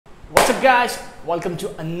What's up guys, welcome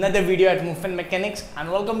to another video at Movement Mechanics and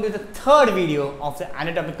welcome to the third video of the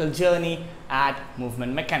anatomical journey at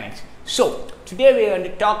Movement Mechanics. So today we are going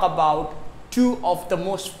to talk about two of the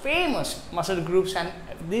most famous muscle groups, and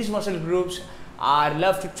these muscle groups are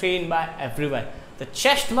loved to train by everyone. The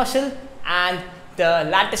chest muscle and the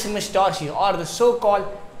Latissimus dorsi, or the so-called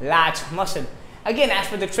lat muscle. Again, as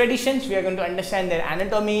per the traditions, we are going to understand their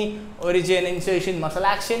anatomy, origin, insertion, muscle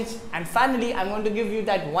actions, and finally I'm going to give you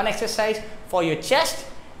that one exercise for your chest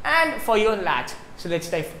and for your lats. So let's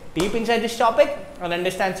dive deep inside this topic and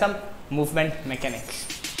understand some movement mechanics.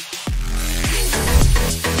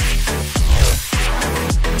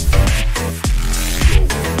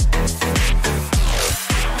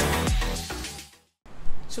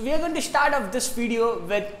 So we are going to start off this video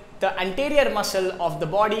with the anterior muscle of the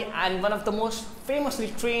body, and one of the most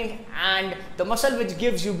famously trained and the muscle which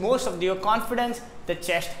gives you most of your confidence, the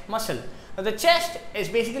chest muscle. Now the chest is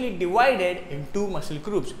basically divided in two muscle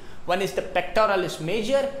groups. One is the pectoralis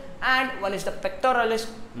major and one is the pectoralis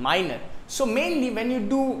minor. So mainly when you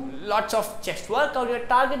do lots of chest workout, you are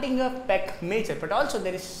targeting your pec major, but also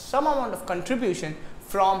there is some amount of contribution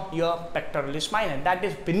from your pectoralis minor that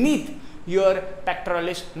is beneath your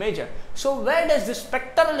pectoralis major. So where does this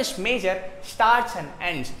pectoralis major starts and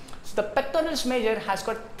ends? So the pectoralis major has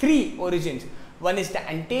got three origins. One is the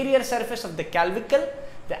anterior surface of the clavicle,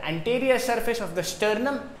 the anterior surface of the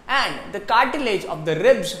sternum, and the cartilage of the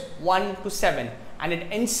ribs 1 to 7, and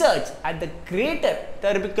it inserts at the greater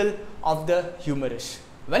cervical of the humerus.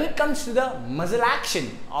 When it comes to the muscle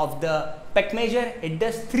action of the pec major, it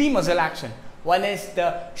does three muscle action. One is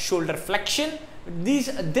the shoulder flexion.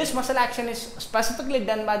 This muscle action is specifically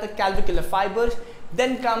done by the clavicular fibers.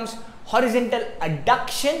 Then comes horizontal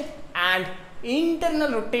adduction and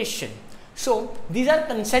internal rotation. So these are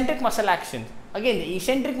concentric muscle actions. Again, the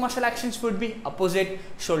eccentric muscle actions would be opposite: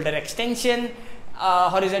 shoulder extension,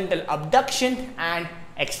 horizontal abduction, and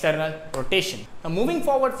external rotation. Now moving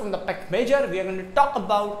forward from the pec major, we are going to talk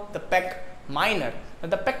about the pec minor. Now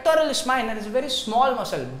the pectoralis minor is a very small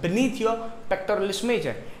muscle beneath your pectoralis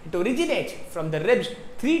major. It originates from the ribs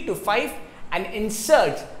 3 to 5 and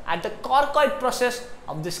inserts at the coracoid process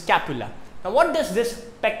of the scapula. Now what does this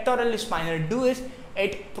pectoralis minor do is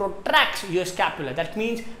it protracts your scapula. That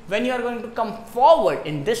means when you are going to come forward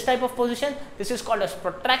in this type of position, this is called as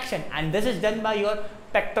protraction, and this is done by your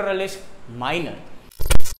pectoralis minor.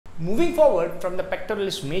 Moving forward from the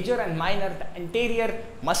pectoralis major and minor, the anterior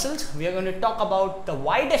muscles, we are going to talk about the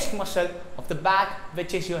widest muscle of the back,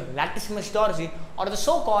 which is your Latissimus dorsi, or the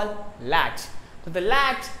so-called lats. So the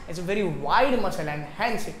lats is a very wide muscle, and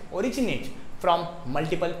hence it originates from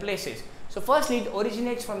multiple places. So firstly, it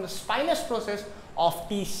originates from the spinous process of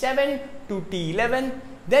T7 to T11,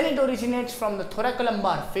 then it originates from the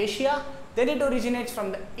thoracolumbar fascia, then it originates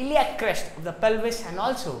from the iliac crest of the pelvis, and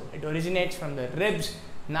also it originates from the ribs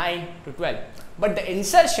 9 to 12. But the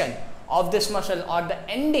insertion of this muscle, or the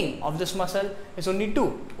ending of this muscle, is only two.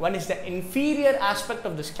 One is the inferior aspect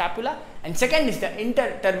of the scapula, and second is the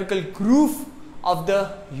intercervical groove of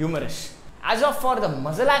the humerus. As of for the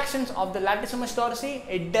muscle actions of the Latissimus dorsi,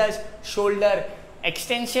 it does shoulder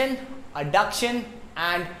extension, adduction,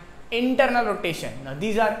 and internal rotation. Now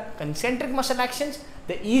these are concentric muscle actions.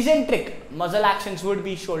 The eccentric muscle actions would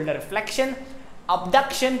be shoulder flexion,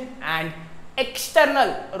 abduction, and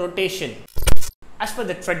external rotation. As per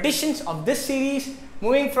the traditions of this series,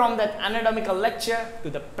 moving from that anatomical lecture to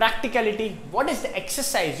the practicality, what is the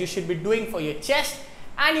exercise you should be doing for your chest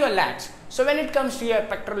and your lats? So when it comes to your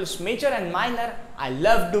pectoralis major and minor, I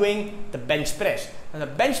love doing the bench press. Now the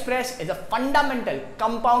bench press is a fundamental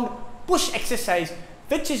compound push exercise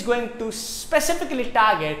which is going to specifically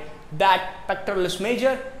target that pectoralis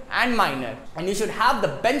major and minor, and you should have the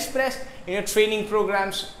bench press in your training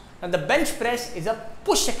programs. Now the bench press is a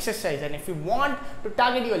push exercise, and if you want to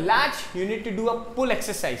target your lats, you need to do a pull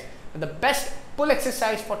exercise. And the best pull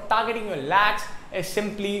exercise for targeting your lats is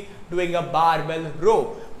simply doing a barbell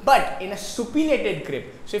row, but in a supinated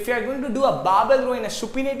grip. So if you are going to do a barbell row in a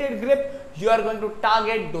supinated grip, you are going to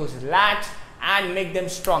target those lats and make them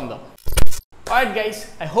stronger. Alright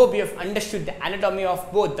guys, I hope you have understood the anatomy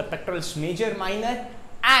of both the pectoralis major, minor,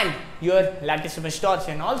 and your Latissimus dorsi,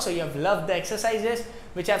 and also you have loved the exercises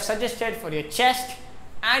which I have suggested for your chest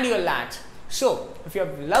and your lats. So if you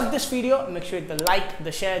have loved this video, make sure to like,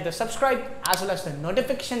 the share, the subscribe, as well as the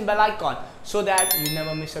notification bell icon, so that you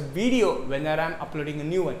never miss a video whenever I am uploading a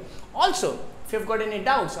new one. Also, if you have got any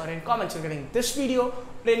doubts or any comments regarding this video or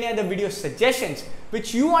any other video suggestions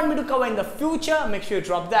which you want me to cover in the future, make sure you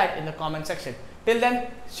drop that in the comment section. Till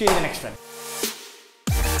then, see you in the next one.